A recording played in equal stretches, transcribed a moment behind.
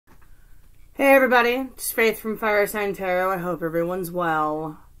Hey everybody, it's Faith from Fire Sign Tarot. I hope everyone's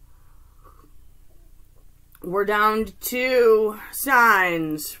well. We're down to 2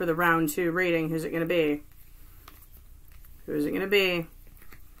 signs for the round 2 reading. Who's it going to be? Who's it going to be?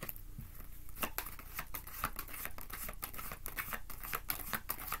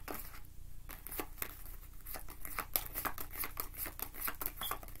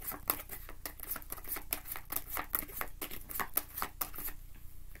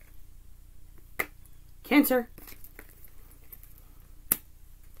 Cancer.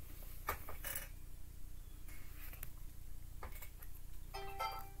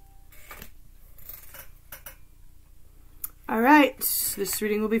 Alright, this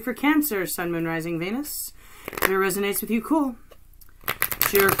reading will be for Cancer, Sun, Moon, Rising, Venus. If it resonates with you, cool.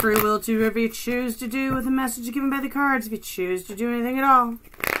 It's your free will to do whatever you choose to do with the message given by the cards. If you choose to do anything at all,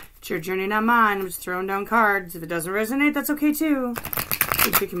 it's your journey, not mine. I'm just throwing down cards. If it doesn't resonate, that's okay too.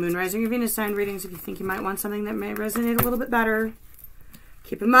 You pick your Moon, Rising, or Venus sign readings if you think you might want something that may resonate a little bit better.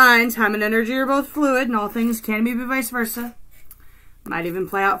 Keep in mind, time and energy are both fluid, and all things can be vice versa. Might even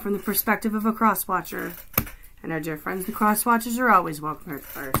play out from the perspective of a cross-watcher. And our dear friends, the cross-watchers are always welcome here at the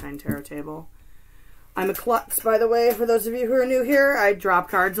Fire Sign Tarot table. I'm a klutz, by the way, for those of you who are new here. I drop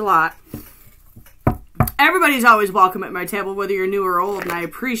cards a lot. Everybody's always welcome at my table, whether you're new or old, and I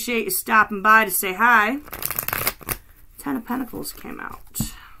appreciate you stopping by to say hi. 10 of Pentacles came out.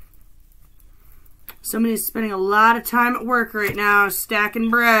 Somebody's spending a lot of time at work right now, stacking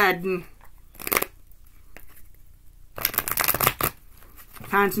bread and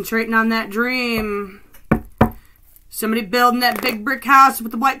concentrating on that dream. Somebody building that big brick house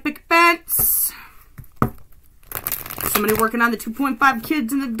with the white picket fence. Somebody working on the 2.5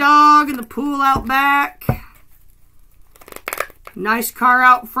 kids and the dog and the pool out back. Nice car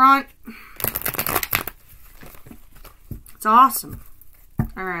out front. It's awesome.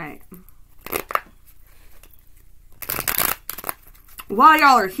 All right. While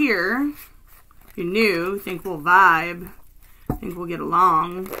y'all are here, if you're new, think we'll vibe, think we'll get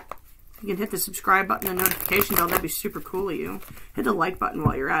along, you can hit the subscribe button and notification bell. That'd be super cool of you. Hit the like button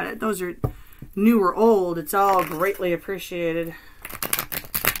while you're at it. Those are new or old. It's all greatly appreciated.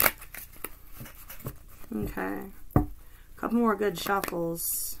 Okay. A couple more good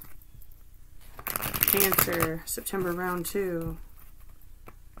shuffles. Cancer, September round 2.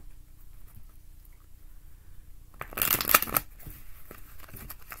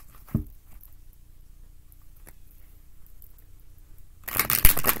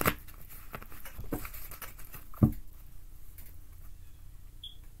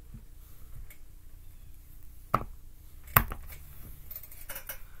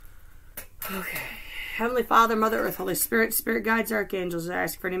 Okay. Heavenly Father, Mother Earth, Holy Spirit, Spirit Guides, Archangels, I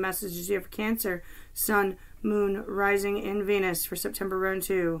ask for any messages you have for Cancer, Sun, Moon, Rising, and Venus for September round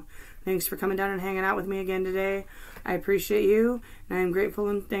 2. Thanks for coming down and hanging out with me again today. I appreciate you, and I am grateful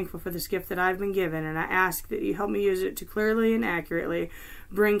and thankful for this gift that I've been given, and I ask that you help me use it to clearly and accurately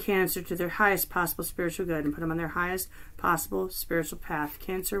bring Cancer to their highest possible spiritual good and put them on their highest possible spiritual path.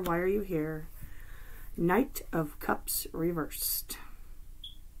 Cancer, why are you here? Knight of Cups reversed.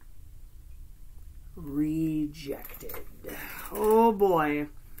 Rejected. Oh boy.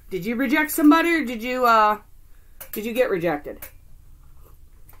 Did you reject somebody, or did you get rejected?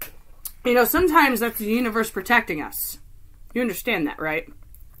 You know, sometimes that's the universe protecting us. You understand that, right?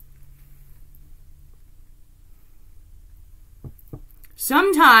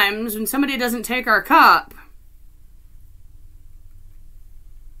 Sometimes when somebody doesn't take our cup,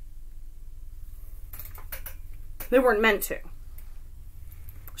 they weren't meant to.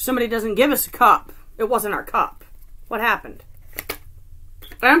 Somebody doesn't give us a cup. It wasn't our cup. What happened?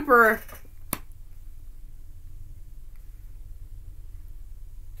 Emperor.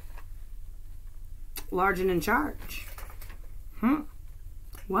 Large and in charge.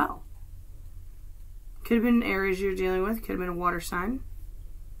 Well. Could have been Aries you're dealing with. Could have been a water sign.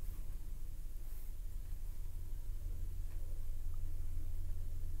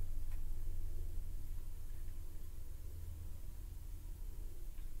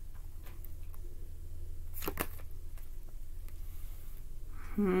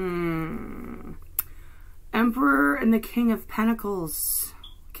 Emperor and the King of Pentacles.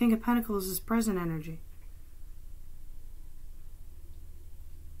 King of Pentacles is present energy.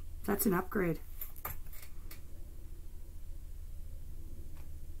 That's an upgrade.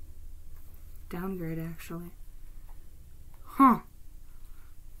 Downgrade, actually. Huh.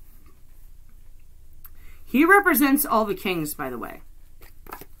 He represents all the kings, by the way.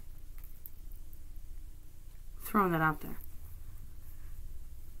 Throwing that out there.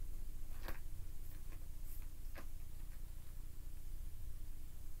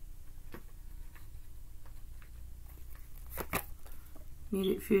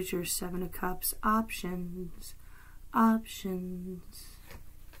 Immediate future, Seven of Cups. Options. Options.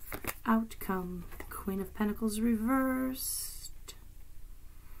 Outcome. Queen of Pentacles reversed.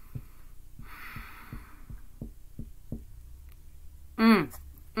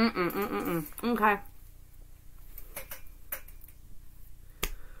 Okay.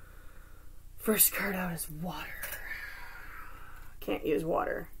 First card out is water. Can't use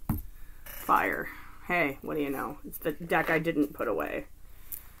water. Fire. Hey, what do you know? It's the deck I didn't put away.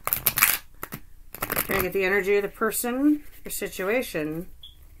 Can I get the energy of the person or situation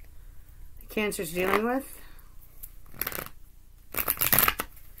the Cancer's dealing with?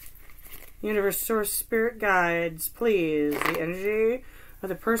 Universe, source, spirit guides, please. The energy of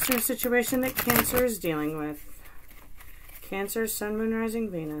the person or situation that Cancer is dealing with. Cancer, Sun, Moon, Rising,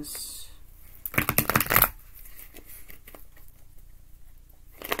 Venus.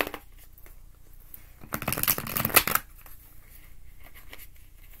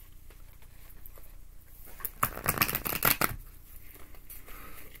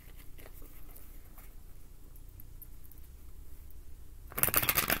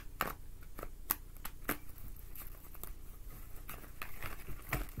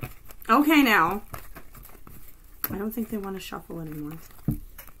 Okay, now. I don't think they want to shuffle anymore.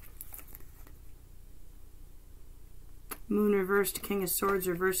 Moon reversed, King of Swords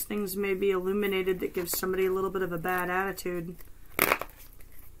reversed. Things may be illuminated that gives somebody a little bit of a bad attitude.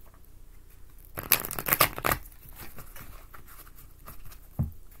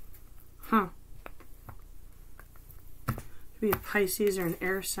 Huh. Could be a Pisces or an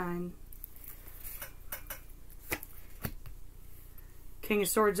air sign. King of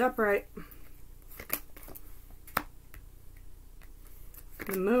Swords upright.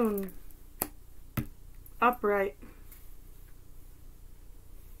 The Moon upright.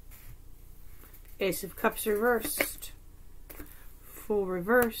 Ace of Cups reversed. Fool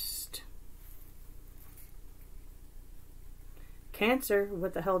reversed. Cancer,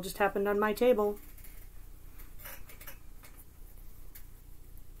 what the hell just happened on my table?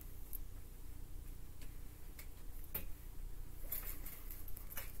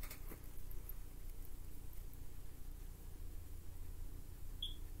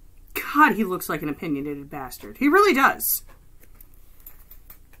 God, he looks like an opinionated bastard. He really does.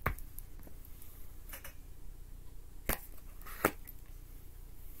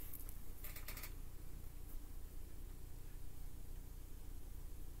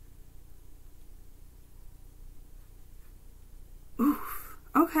 Oof.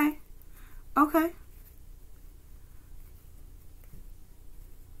 Okay. Okay.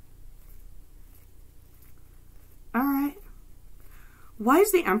 All right. Why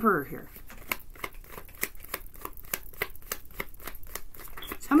is the Emperor here?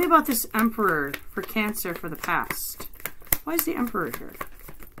 Tell me about this Emperor for Cancer for the past. Why is the Emperor here?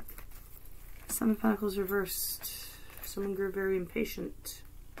 Seven of Pentacles reversed. Someone grew very impatient.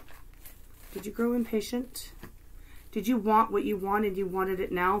 Did you grow impatient? Did you want what you wanted? You wanted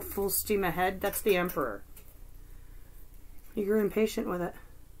it now, full steam ahead? That's the Emperor. You grew impatient with it.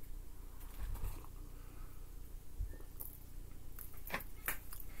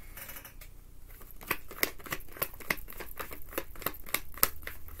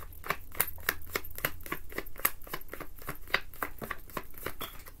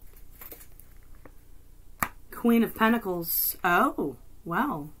 Queen of Pentacles. Oh,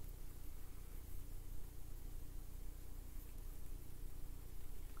 wow.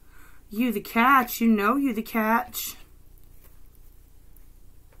 You the catch. You know you the catch.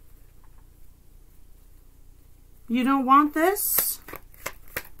 You don't want this?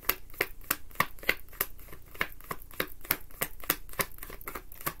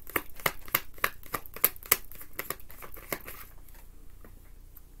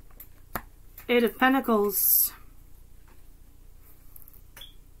 Eight of Pentacles.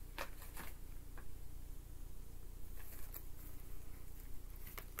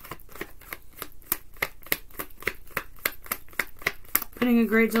 Putting a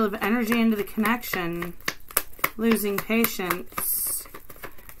great deal of energy into the connection. Losing patience.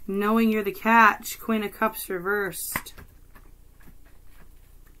 Knowing you're the catch. Queen of Cups reversed.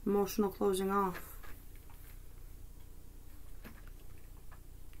 Emotional closing off.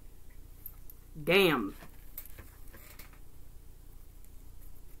 Damn.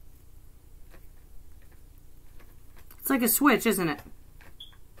 It's like a switch, isn't it?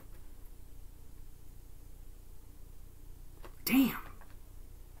 Damn.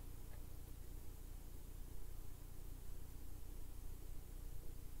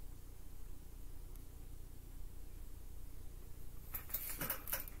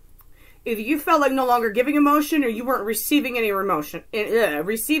 Either you felt like no longer giving emotion, or you weren't receiving any emotion.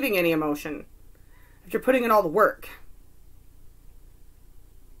 After putting in all the work.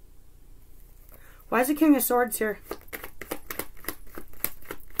 Why is the King of Swords here?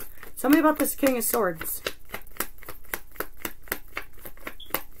 Tell me about this King of Swords.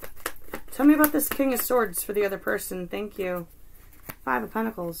 Tell me about this King of Swords for the other person. Thank you. Five of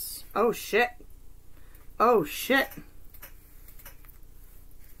Pentacles. Oh, shit. Oh, shit.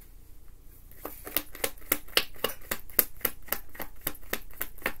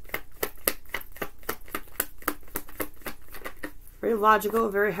 Very logical,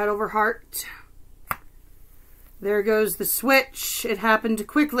 very head over heart. There goes the switch. It happened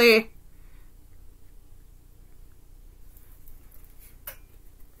quickly.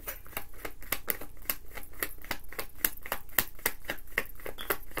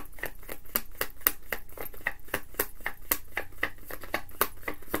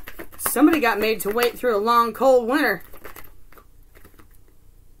 Somebody got made to wait through a long, cold winter.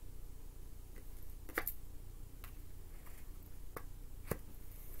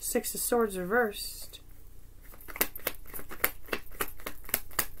 Six of Swords reversed.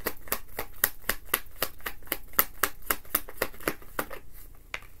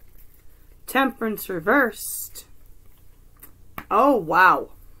 Temperance reversed. Oh,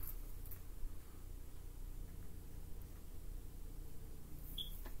 wow.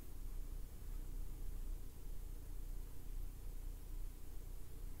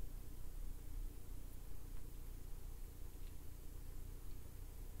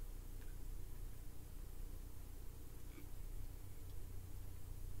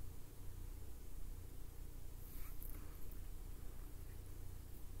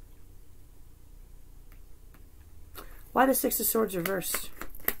 Why the Six of Swords reversed?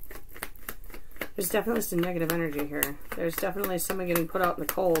 There's definitely some negative energy here. There's definitely someone getting put out in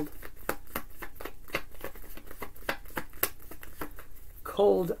the cold.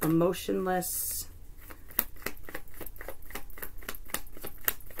 Cold, emotionless.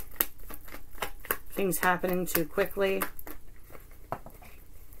 Things happening too quickly.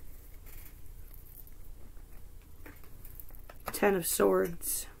 Ten of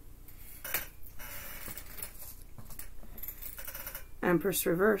Swords. Empress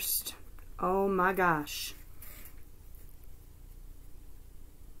reversed. Oh my gosh.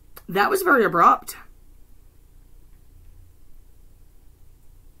 That was very abrupt.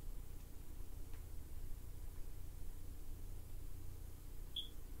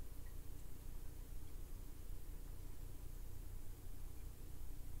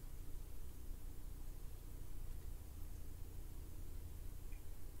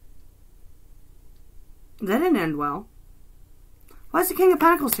 That didn't end well. Why is the King of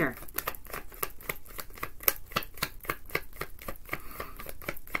Pentacles here?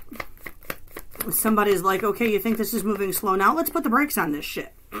 Somebody's like, okay, you think this is moving slow now? Let's put the brakes on this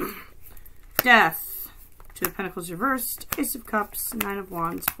shit. Death. Two of Pentacles reversed. Ace of Cups. Nine of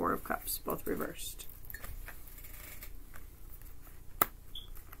Wands. Four of Cups. Both reversed.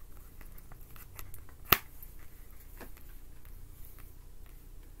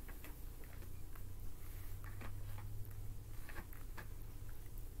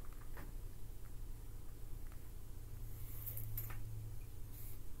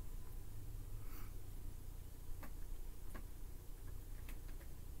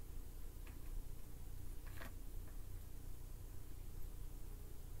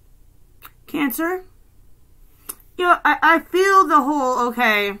 Cancer. You know, I feel the whole,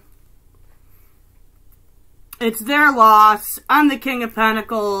 okay, it's their loss. I'm the King of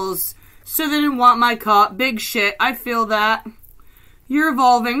Pentacles, so they didn't want my cup. Big shit. I feel that. You're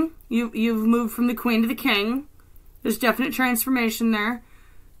evolving. You've moved from the Queen to the King. There's definite transformation there.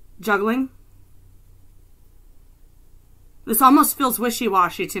 Juggling. This almost feels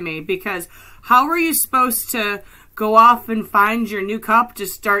wishy-washy to me, because how are you supposed to go off and find your new cup to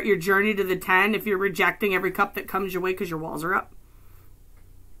start your journey to the 10 if you're rejecting every cup that comes your way because your walls are up?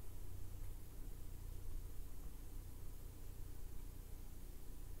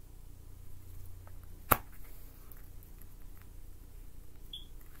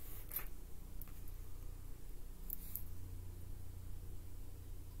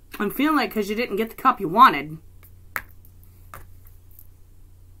 I'm feeling like because you didn't get the cup you wanted.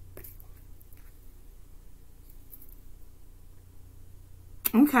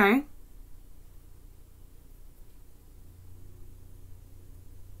 Okay.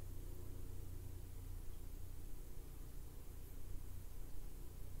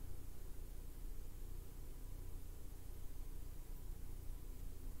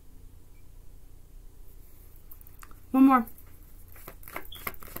 One more.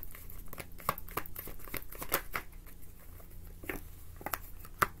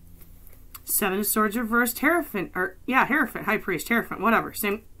 Seven of Swords reversed, Hierophant, or yeah, Hierophant, High Priest, Hierophant, whatever,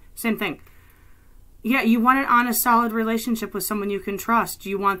 same thing. Yeah, you want an honest, solid relationship with someone you can trust.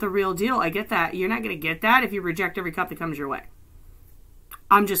 You want the real deal. I get that. You're not going to get that if you reject every cup that comes your way.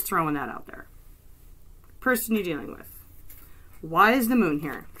 I'm just throwing that out there. Person you're dealing with. Why is the Moon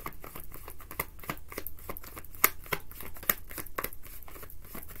here?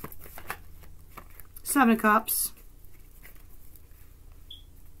 Seven of Cups.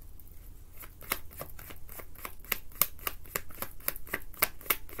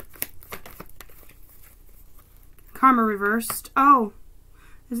 Karma reversed. Oh,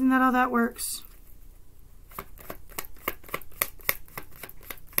 isn't that how that works?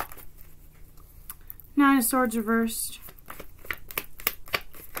 Nine of Swords reversed.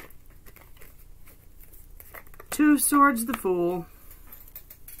 Two of Swords, the Fool.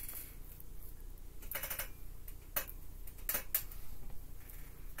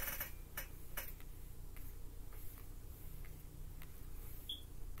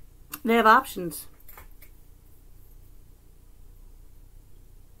 They have options.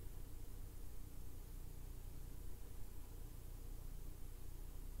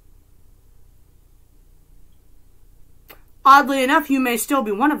 Oddly enough, you may still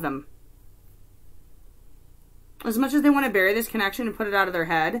be one of them. As much as they want to bury this connection and put it out of their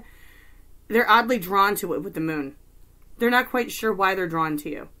head, they're oddly drawn to it with the Moon. They're not quite sure why they're drawn to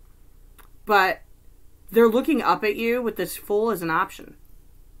you. But they're looking up at you with this Fool as an option.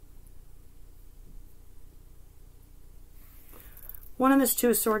 One on this Two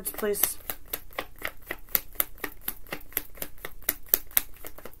of Swords, please.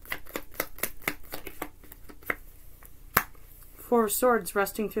 Four of Swords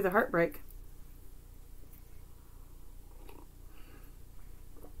resting through the heartbreak.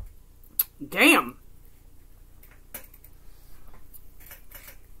 Damn.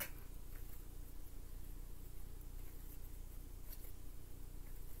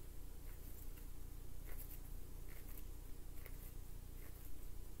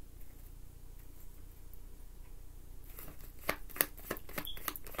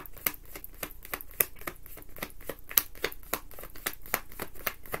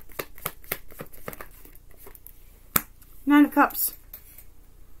 Nine of Cups.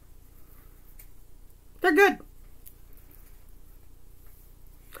 They're good.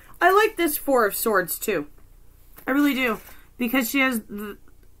 I like this Four of Swords too. I really do. Because she has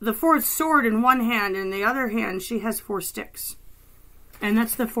the fourth sword in one hand, and in the other hand she has four sticks. And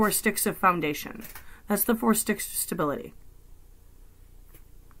that's the four sticks of foundation. That's the four sticks of stability.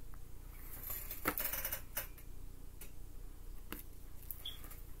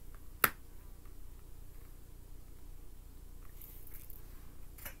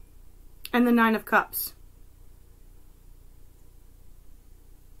 And the Nine of Cups.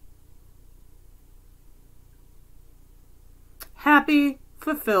 Happy,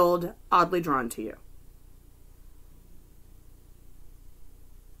 fulfilled, oddly drawn to you.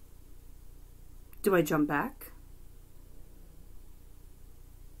 Do I jump back?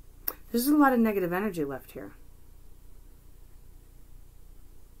 There's a lot of negative energy left here.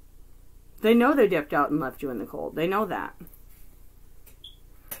 They know they dipped out and left you in the cold. They know that.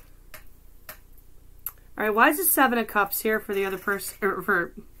 All right, why is the Seven of Cups here for the other person, or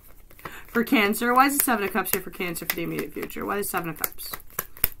for Cancer? Why is the Seven of Cups here for Cancer for the immediate future? Why the Seven of Cups?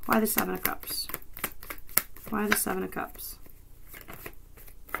 Why the Seven of Cups? Why the Seven of Cups?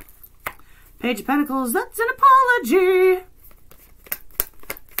 Page of Pentacles, that's an apology.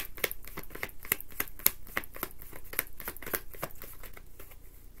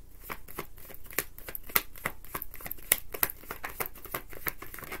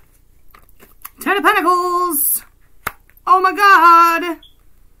 Ten of Pentacles. Oh my God.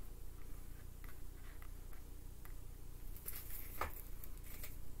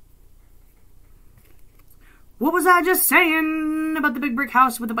 What was I just saying about the big brick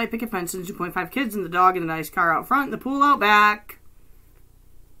house with the white picket fence and 2.5 kids and the dog and the nice car out front and the pool out back?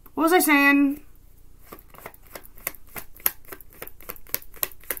 What was I saying?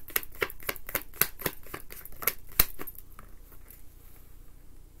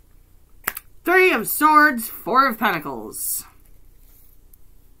 Three of Swords, Four of Pentacles.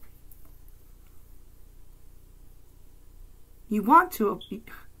 You want to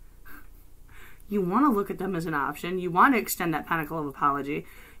look at them as an option. You want to extend that Pentacle of Apology.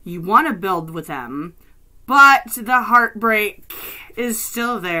 You want to build with them. But the heartbreak is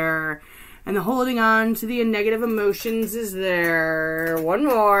still there. And the holding on to the negative emotions is there. One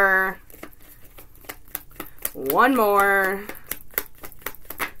more. One more.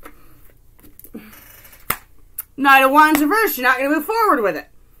 Knight of Wands reversed. You're not going to move forward with it.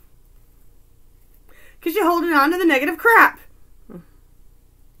 Because you're holding on to the negative crap.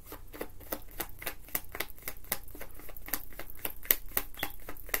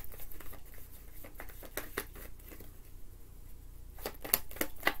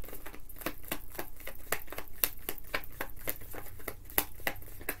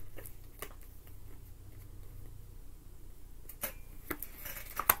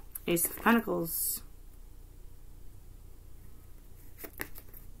 Ace of Pentacles.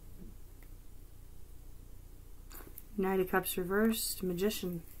 Knight of Cups reversed.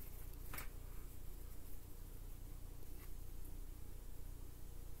 Magician.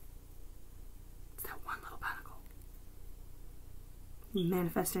 It's that one little pentacle. You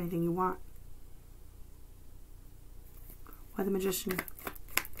manifest anything you want. Why the Magician?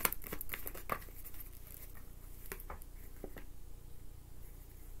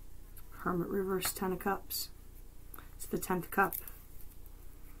 Hermit reverse, 10 of Cups. It's the 10th cup.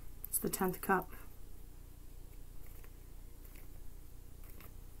 It's the 10th cup.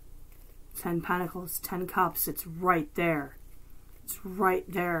 10 Pentacles, 10 Cups. It's right there. It's right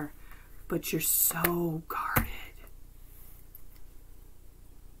there. But you're so guarded.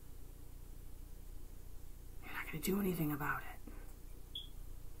 You're not going to do anything about it.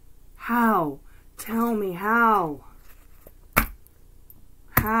 How? Tell me how.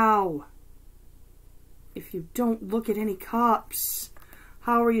 How? If you don't look at any cups,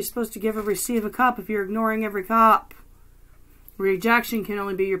 how are you supposed to give or receive a cup if you're ignoring every cup? Rejection can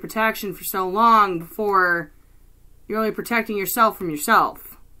only be your protection for so long before you're only protecting yourself from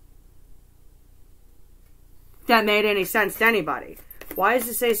yourself. If that made any sense to anybody. Why is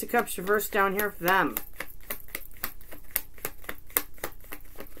this Ace of Cups reversed down here for them?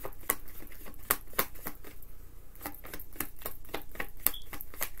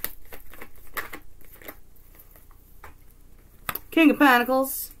 King of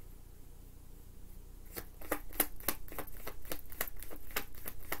Pentacles.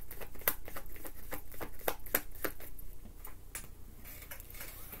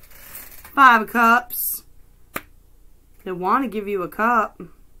 Five of Cups. They want to give you a cup.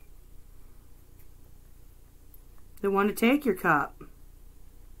 They want to take your cup.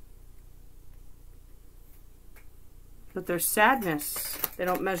 But there's sadness. They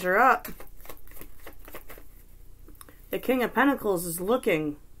don't measure up. The King of Pentacles is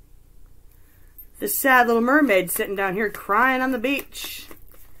looking. This sad little mermaid sitting down here crying on the beach.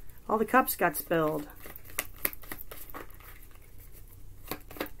 All the cups got spilled.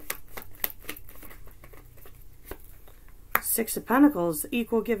 Six of Pentacles,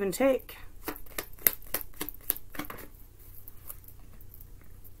 equal give and take.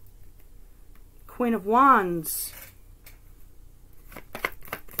 Queen of Wands.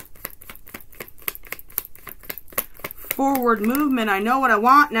 Forward movement. I know what I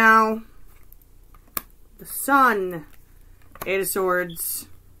want now. The Sun. Eight of Swords.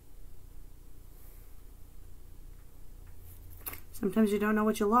 Sometimes you don't know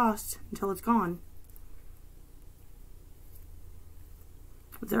what you lost until it's gone.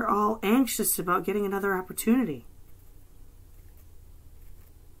 But they're all anxious about getting another opportunity.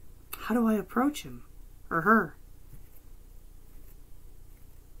 How do I approach him or her?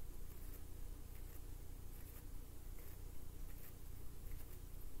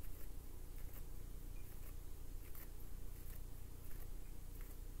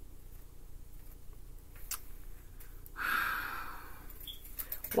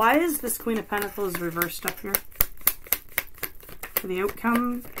 Why is this Queen of Pentacles reversed up here? For the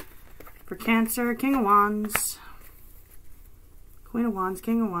outcome, for Cancer, King of Wands, Queen of Wands,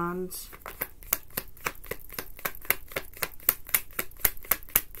 King of Wands.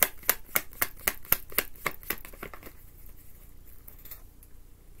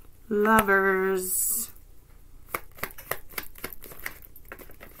 Lovers.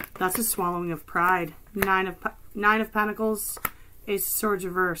 That's a swallowing of pride. Nine of Pentacles. Ace of Swords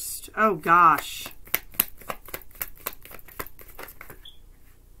reversed. Oh gosh.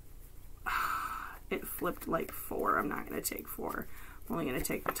 It flipped like 4. I'm not going to take 4. I'm only going to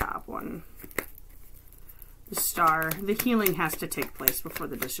take the top one. The Star. The healing has to take place before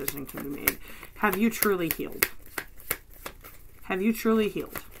the decision can be made. Have you truly healed? Have you truly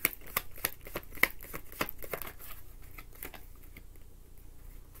healed?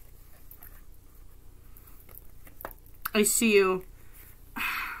 I see you.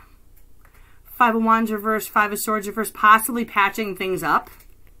 Five of Wands reversed, Five of Swords reversed, possibly patching things up.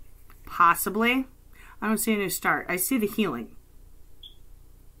 Possibly. I don't see a new start. I see the healing.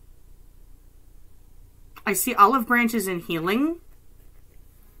 I see olive branches and healing.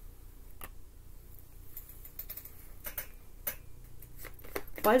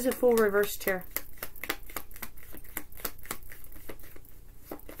 Why is it full reversed here?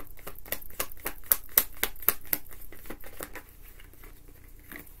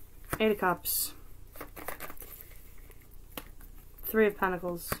 Eight of Cups. Three of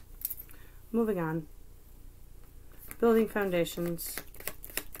Pentacles. Moving on. Building foundations.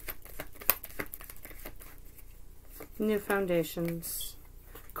 New foundations.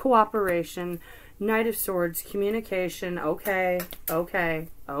 Cooperation. Knight of Swords. Communication. Okay. Okay.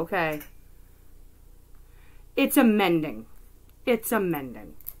 Okay. It's amending. It's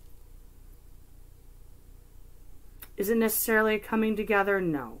amending. Is it necessarily coming together?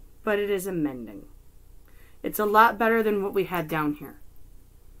 No. But it is amending. It's a lot better than what we had down here.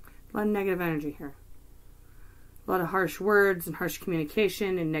 A lot of negative energy here. A lot of harsh words and harsh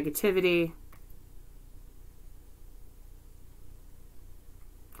communication and negativity.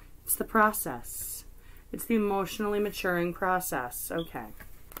 It's the process. It's the emotionally maturing process. Okay.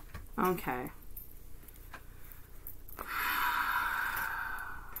 Okay.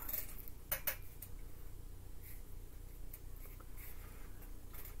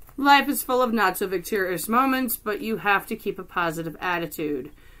 Life is full of not so victorious moments, but you have to keep a positive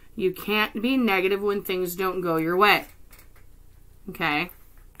attitude. You can't be negative when things don't go your way. Okay?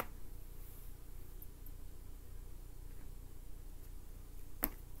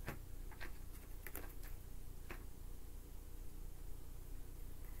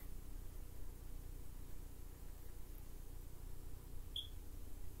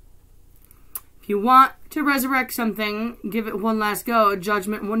 If you want to resurrect something, give it one last go.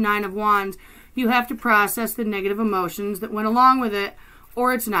 Judgment, Nine of Wands. You have to process the negative emotions that went along with it,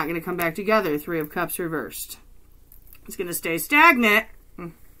 or it's not going to come back together. Three of Cups reversed. It's going to stay stagnant.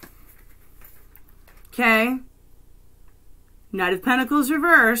 Okay. Knight of Pentacles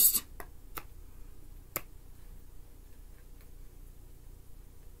reversed.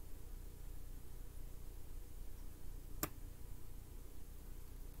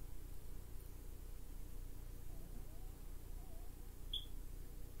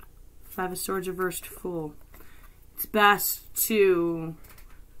 Five of Swords reversed, Fool. It's best to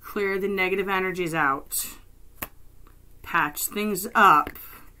clear the negative energies out. Patch things up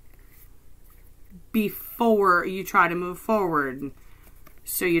before you try to move forward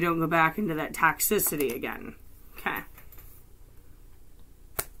so you don't go back into that toxicity again. Okay.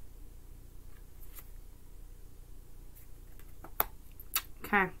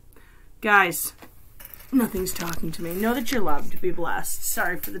 Okay. Guys, nothing's talking to me. Know that you're loved. Be blessed.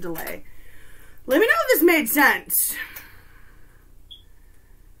 Sorry for the delay. Let me know if this made sense.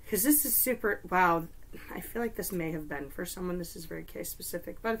 Because this is super... Wow. I feel like this may have been for someone. This is very case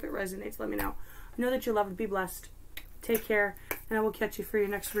specific. But if it resonates, let me know. Know that you're loved. Be blessed. Take care. And I will catch you for your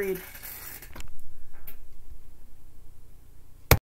next read.